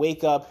like I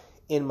wake up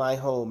in my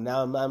home.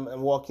 Now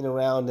I'm walking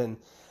around and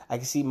I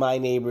can see my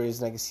neighbors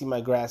and I can see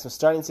my grass. I'm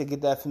starting to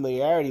get that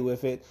familiarity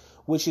with it,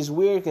 which is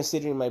weird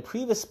considering my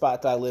previous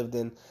spot that I lived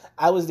in.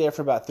 I was there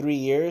for about 3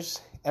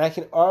 years, and I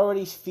can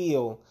already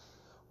feel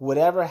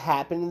whatever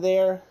happened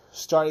there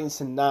starting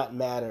to not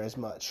matter as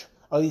much,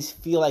 or at least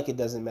feel like it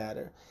doesn't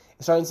matter.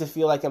 It's starting to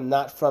feel like I'm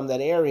not from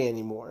that area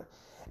anymore.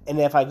 And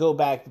if I go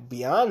back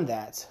beyond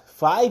that,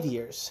 5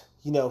 years,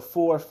 4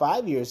 or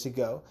 5 years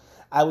ago,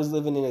 I was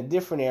living in a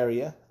different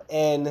area,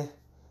 and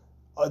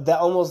that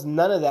almost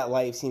none of that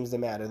life seems to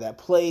matter. That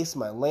place,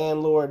 my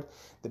landlord,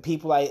 the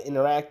people I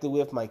interacted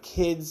with, my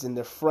kids and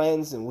their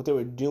friends and what they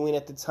were doing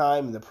at the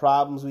time and the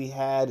problems we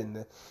had and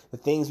the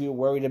things we were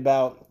worried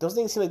about, those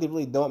things seem like they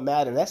really don't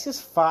matter. And that's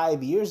just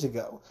 5 years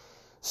ago.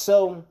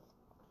 So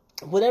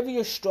whatever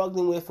you're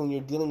struggling with and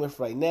you're dealing with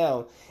right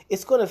now,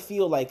 it's going to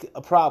feel like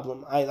a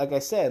problem. Like I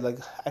said,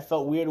 I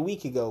felt weird a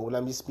week ago when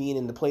I'm just being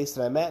in the place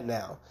that I'm at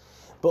now.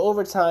 But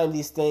over time,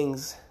 these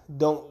things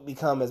don't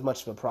become as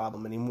much of a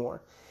problem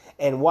anymore.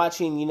 And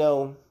watching,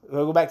 we'll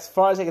go back as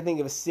far as I can think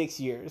of 6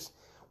 years.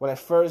 When I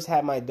first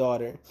had my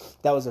daughter,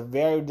 that was a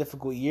very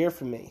difficult year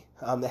for me.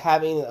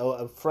 Having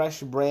a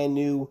fresh, brand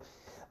new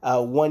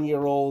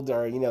 1-year-old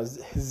or,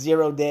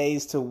 0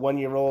 days to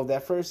 1-year-old,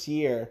 that first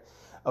year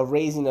of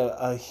raising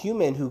a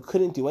human who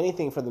couldn't do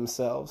anything for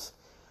themselves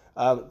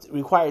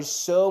requires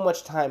so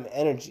much time and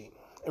energy.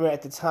 I mean,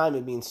 at the time,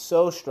 it being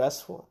so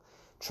stressful,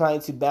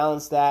 trying to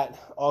balance that,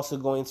 also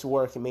going to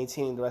work and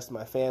maintaining the rest of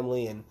my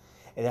family and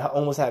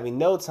almost having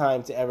no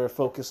time to ever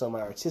focus on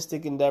my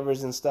artistic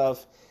endeavors and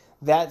stuff.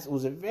 That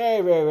was a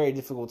very, very, very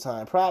difficult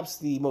time. Perhaps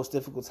the most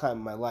difficult time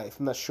of my life.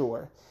 I'm not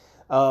sure.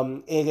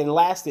 And it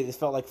lasted, it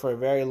felt like, for a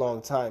very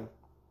long time.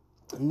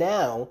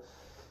 Now,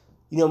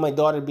 my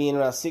daughter being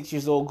around 6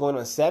 years old, going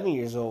on 7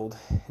 years old,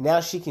 now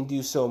she can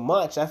do so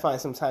much. I find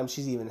sometimes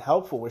she's even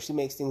helpful, where she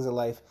makes things in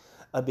life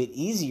a bit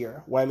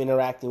easier while I'm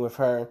interacting with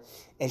her,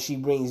 and she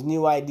brings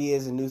new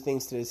ideas and new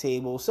things to the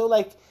table. So,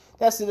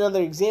 that's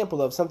another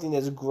example of something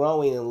that's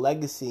growing in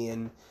legacy,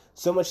 and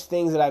so much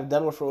things that I've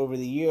done with her over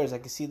the years, I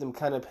can see them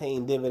kind of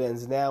paying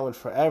dividends now and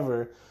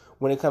forever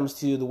when it comes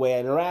to the way I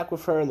interact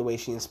with her and the way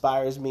she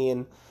inspires me,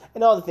 and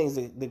all the things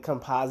that come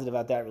positive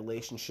about that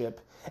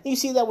relationship. And you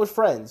see that with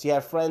friends. You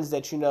have friends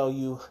that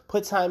you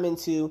put time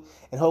into,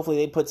 and hopefully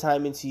they put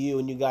time into you,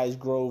 and you guys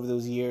grow over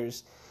those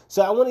years.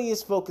 So I want to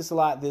just focus a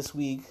lot this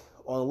week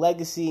on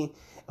legacy.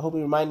 I hope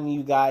I'm reminding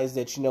you guys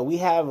that we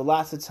have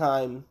lots of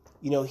time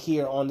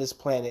here on this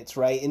planet,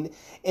 right? And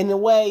in a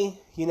way,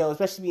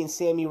 especially being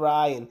Sammy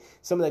Rye and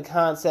some of the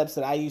concepts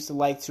that I used to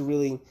like to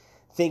really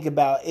think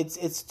about,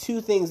 it's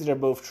two things that are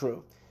both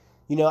true.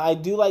 I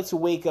do like to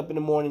wake up in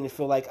the morning and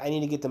feel like I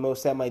need to get the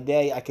most out of my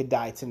day. I could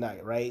die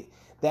tonight, right?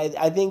 That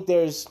I think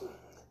there's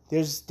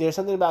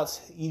something about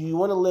you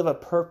want to live a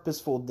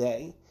purposeful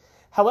day.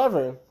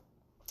 However,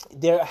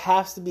 there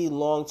has to be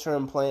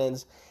long-term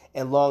plans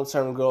and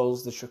long-term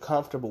goals that you're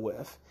comfortable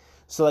with.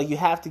 So you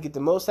have to get the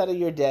most out of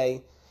your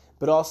day,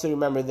 but also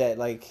remember that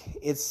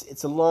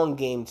it's a long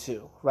game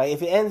too, right?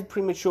 If it ends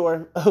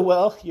premature,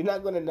 well, you're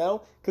not going to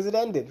know because it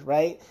ended,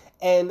 right?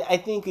 And I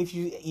think if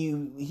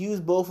you use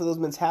both of those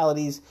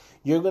mentalities,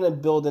 you're going to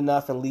build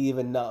enough and leave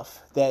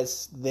enough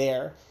that's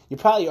there. You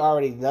probably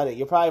already done it.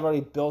 You're probably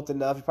already built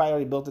enough. You probably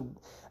already built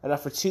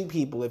enough for two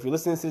people. If you're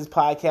listening to this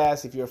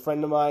podcast, if you're a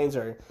friend of mine,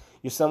 or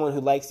you're someone who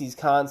likes these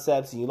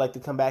concepts and you like to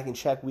come back and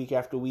check week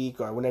after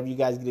week, or whenever you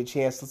guys get a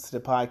chance to listen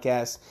to the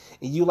podcast,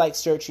 and you like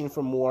searching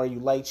for more, you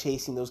like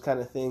chasing those kind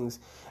of things,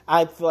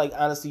 I feel like,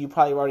 honestly, you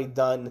probably already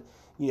done,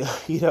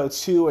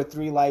 2 or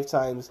 3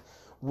 lifetimes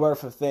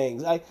worth of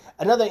things.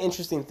 Another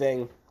interesting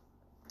thing,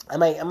 I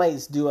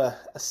might do a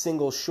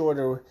single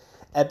shorter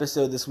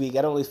episode this week.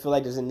 I don't really feel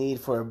like there's a need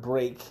for a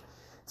break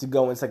to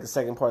go into the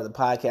second part of the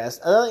podcast.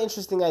 Another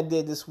interesting thing I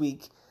did this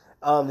week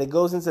that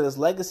goes into this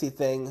legacy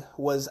thing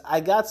was I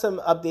got some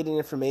updated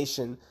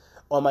information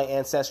on my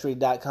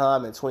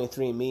Ancestry.com and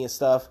 23andMe and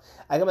stuff.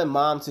 I got my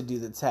mom to do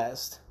the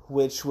test,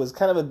 which was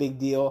kind of a big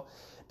deal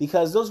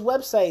because those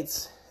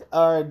websites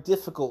are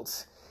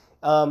difficult.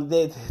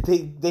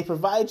 They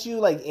provide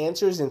you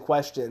answers and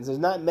questions. There's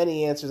not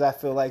many answers I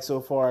feel like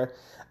so far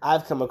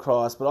I've come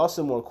across, but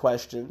also more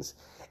questions.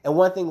 And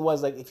one thing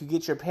was if you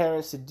get your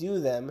parents to do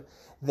them,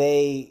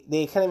 they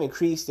kind of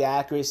increase the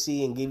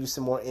accuracy and give you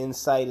some more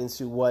insight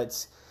into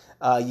what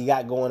you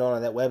got going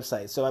on that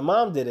website. So my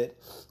mom did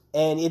it,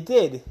 and it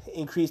did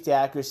increase the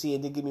accuracy.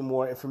 It did give me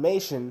more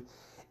information.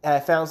 And I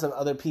found some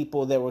other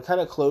people that were kind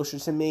of closer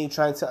to me,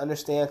 trying to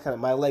understand kind of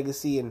my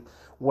legacy and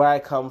where I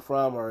come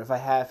from, or if I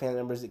have family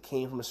members that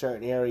came from a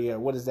certain area, or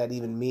what does that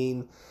even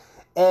mean.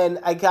 And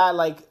I got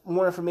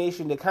more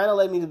information that kind of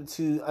led me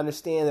to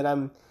understand that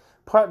I'm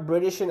part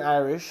British and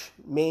Irish,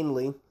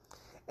 mainly,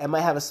 and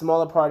might have a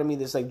smaller part of me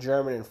that's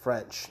German and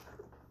French.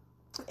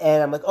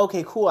 And I'm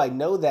okay, cool, I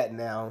know that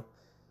now,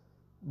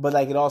 but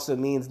it also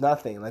means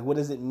nothing. What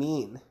does it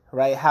mean,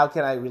 right? How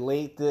can I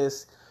relate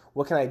this?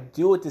 What can I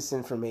do with this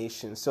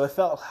information? So it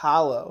felt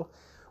hollow.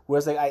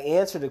 Whereas I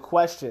answered a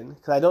question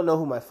because I don't know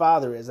who my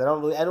father is. I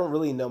don't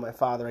really know my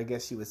father, I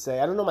guess you would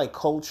say. I don't know my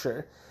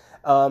culture.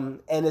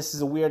 And this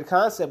is a weird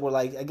concept where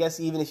I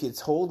guess even if you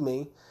told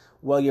me,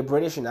 well, you're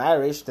British and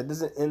Irish, that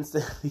doesn't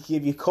instantly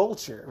give you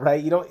culture,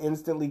 right? You don't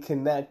instantly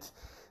connect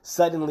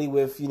suddenly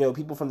with,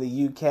 people from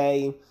the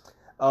UK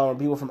or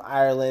people from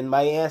Ireland.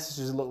 My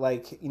ancestors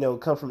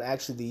look come from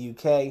actually the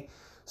UK.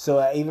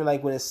 So even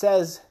when it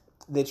says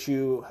that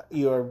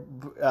you're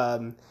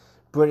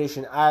British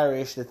and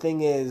Irish, the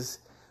thing is,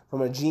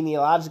 from a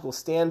genealogical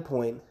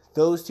standpoint,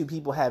 those two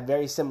people have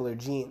very similar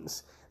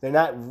genes. They're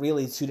not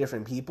really two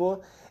different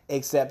people,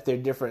 except they're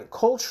different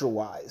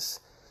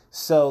culture-wise.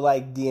 So,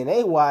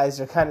 DNA-wise,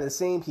 they're kind of the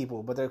same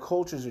people, but their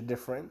cultures are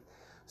different.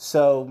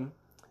 So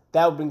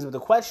that brings up the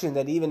question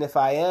that even if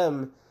I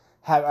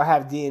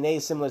have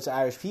DNA similar to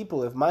Irish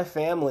people, if my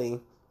family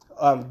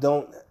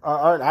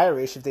aren't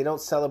Irish, if they don't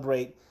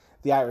celebrate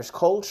the Irish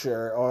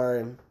culture,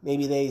 or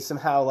maybe they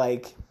somehow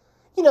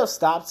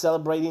stopped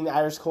celebrating the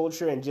Irish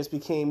culture and just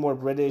became more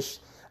British.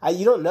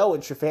 You don't know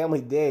what your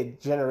family did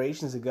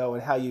generations ago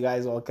and how you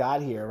guys all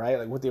got here,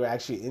 right? What they were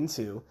actually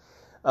into.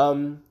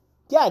 Then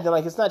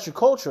it's not your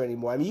culture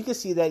anymore. I mean, you can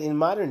see that in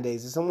modern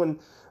days. If someone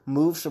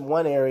moves from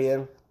one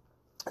area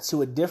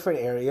to a different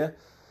area,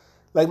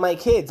 my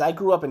kids, I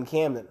grew up in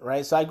Camden,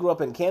 right? So I grew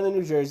up in Camden,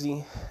 New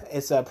Jersey.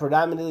 It's a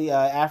predominantly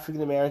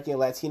African-American,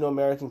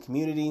 Latino-American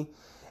community.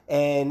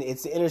 And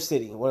it's the inner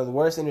city, one of the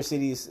worst inner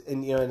cities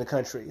in the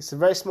country. It's a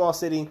very small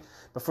city,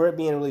 but for it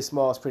being really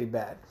small, it's pretty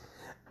bad.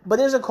 But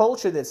there's a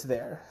culture that's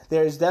there.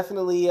 There's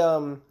definitely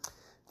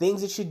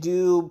things that you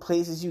do,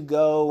 places you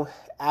go,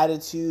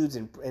 attitudes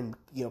and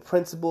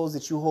principles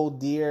that you hold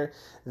dear,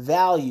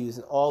 values,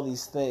 and all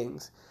these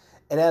things.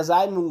 And as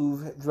I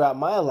move throughout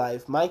my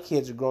life, my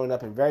kids are growing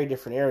up in very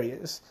different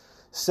areas.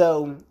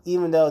 So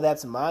even though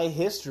that's my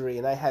history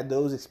and I had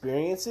those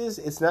experiences,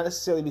 it's not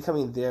necessarily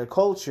becoming their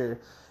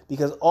culture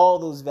because all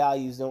those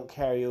values don't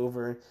carry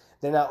over.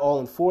 They're not all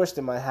enforced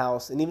in my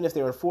house. And even if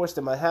they're enforced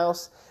in my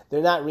house,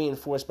 they're not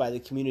reinforced by the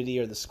community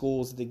or the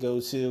schools that they go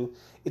to.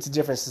 It's a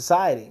different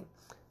society.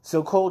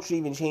 So culture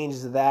even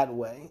changes that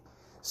way.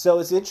 So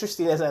it's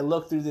interesting as I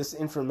look through this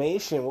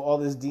information with all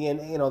this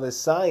DNA and all this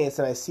science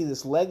and I see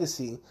this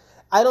legacy,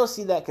 I don't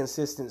see that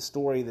consistent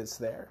story that's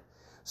there.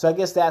 So I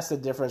guess that's the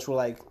difference where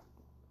like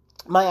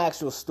my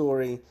actual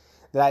story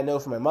that I know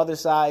from my mother's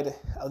side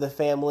of the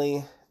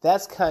family,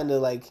 that's kind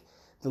of like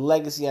the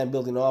legacy I'm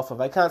building off of.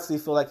 I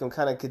constantly feel like I'm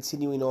kind of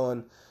continuing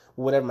on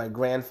whatever my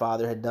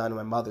grandfather had done on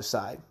my mother's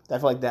side. I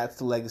feel like that's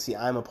the legacy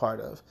I'm a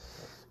part of.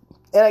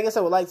 And I guess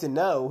I would like to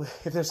know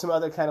if there's some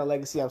other kind of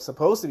legacy I'm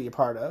supposed to be a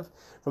part of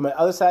from my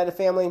other side of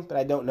the family, but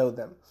I don't know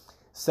them.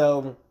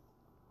 So,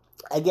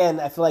 again,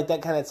 I feel like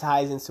that kind of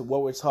ties into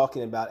what we're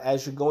talking about.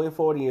 As you're going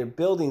forward and you're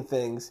building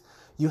things,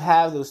 you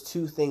have those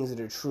two things that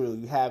are true.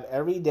 You have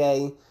every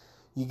day,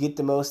 you get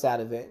the most out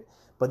of it,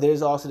 but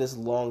there's also this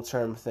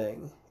long-term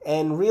thing.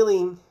 And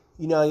really,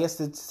 I guess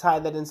to tie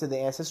that into the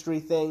ancestry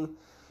thing,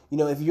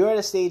 if you're at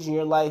a stage in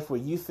your life where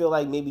you feel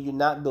like maybe you're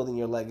not building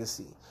your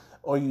legacy,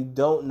 or you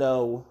don't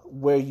know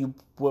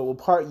what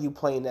part you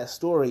play in that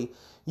story,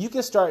 you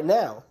can start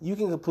now. You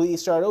can completely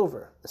start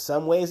over. In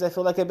some ways, I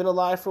feel like I've been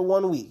alive for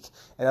 1 week.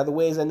 In other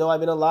ways, I know I've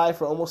been alive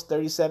for almost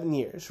 37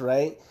 years,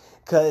 right?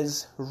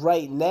 Because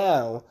right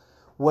now,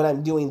 what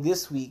I'm doing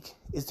this week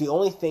is the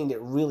only thing that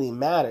really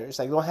matters.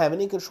 I don't have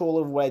any control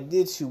over what I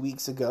did 2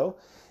 weeks ago.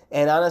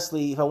 And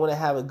honestly, if I want to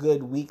have a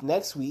good week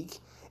next week,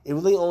 it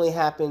really only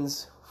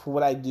happens for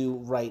what I do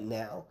right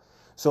now.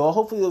 So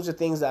hopefully those are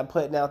things that I'm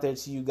putting out there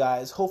to you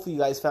guys. Hopefully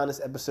you guys found this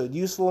episode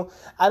useful.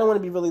 I don't want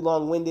to be really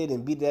long-winded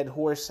and beat a dead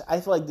horse.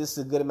 I feel like this is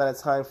a good amount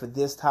of time for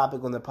this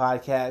topic on the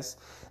podcast.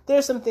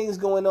 There's some things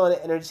going on in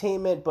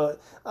entertainment,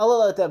 but I'll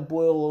let that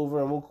boil over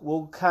and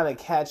we'll kind of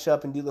catch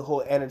up and do the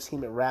whole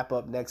entertainment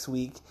wrap-up next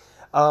week.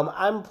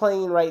 I'm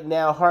playing right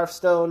now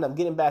Hearthstone. I'm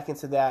getting back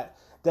into that.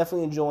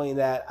 Definitely enjoying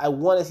that. I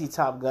want to see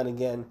Top Gun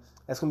again.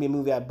 That's going to be a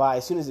movie I buy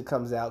as soon as it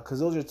comes out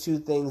because those are two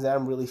things that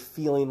I'm really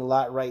feeling a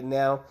lot right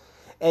now.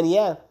 And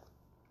yeah,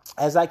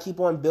 as I keep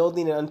on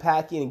building and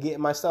unpacking and getting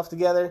my stuff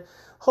together,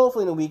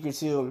 hopefully in a week or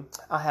two,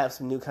 I'll have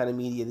some new kind of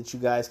media that you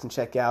guys can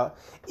check out.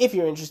 If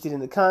you're interested in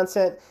the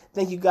content,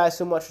 thank you guys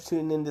so much for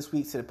tuning in this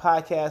week to the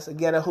podcast.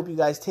 Again, I hope you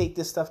guys take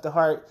this stuff to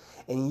heart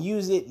and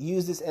use it.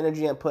 Use this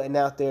energy I'm putting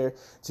out there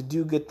to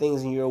do good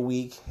things in your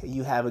week.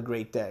 You have a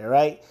great day, all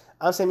right?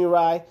 I'm Sammy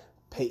Rye.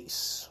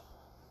 Peace.